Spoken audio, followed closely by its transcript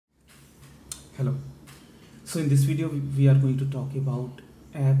Hello. So in this video we are going to talk about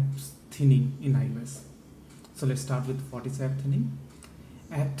apps thinning in iOS. So let's start with what is app thinning.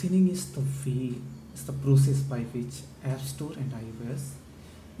 App thinning is the process by which App Store and iOS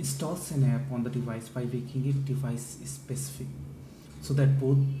installs an app on the device by making it device specific, so that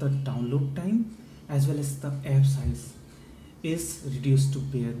both the download time as well as the app size is reduced to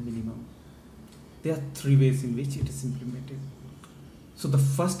bare minimum. There are three ways in which it is implemented. So the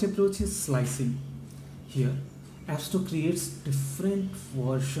first approach is slicing. Here, App Store creates different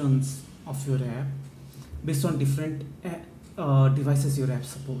versions of your app based on different devices your app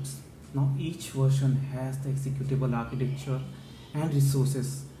supports. Now each version has the executable architecture and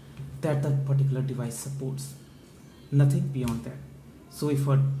resources that that particular device supports. Nothing beyond that. So if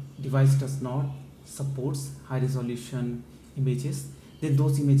a device does not supports high resolution images, then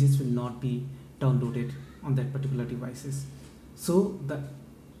those images will not be downloaded on that particular devices. So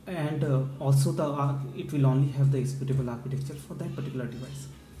it will only have the executable architecture for that particular device.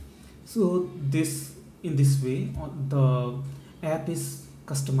 So in this way the app is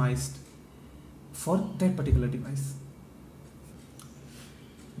customized for that particular device.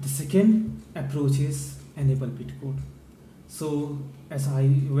 The second approach is enable Bitcode. So as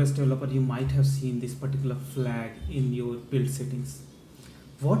iOS developer, you might have seen this particular flag in your build settings.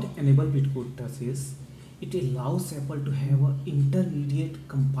 What enable Bitcode does is it allows Apple to have an intermediate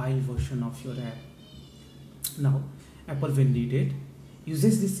compiled version of your app. Now Apple, when needed,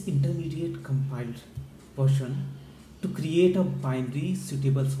 uses this intermediate compiled version to create a binary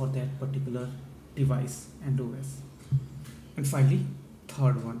suitable for that particular device and OS. And finally,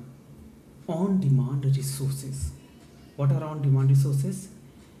 third one, on-demand resources. What are on-demand resources?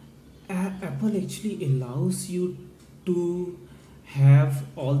 Apple actually allows you to have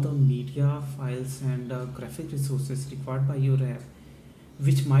all the media files and graphic resources required by your app,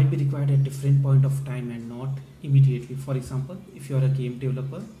 which might be required at different point of time and not immediately. For example, if you are a game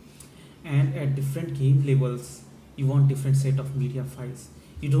developer and at different game levels you want different set of media files,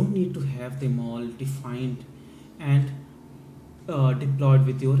 you don't need to have them all defined and deployed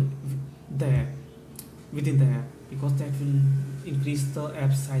within the app, because that will increase the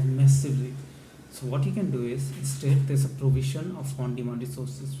app size massively. So what you can do is, instead there's a provision of on-demand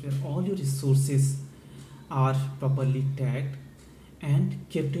resources where all your resources are properly tagged and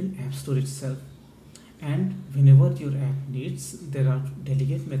kept in App Store itself. And whenever your app needs, there are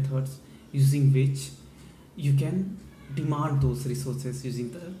delegate methods using which you can demand those resources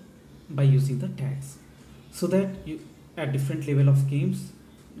by using the tags, so that you at different level of games,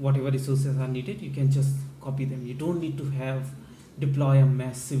 whatever resources are needed, you can just copy them. You don't need to deploy a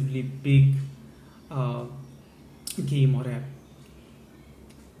massively big game or app.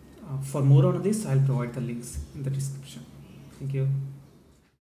 For more on this, I'll provide the links in the description. Thank you.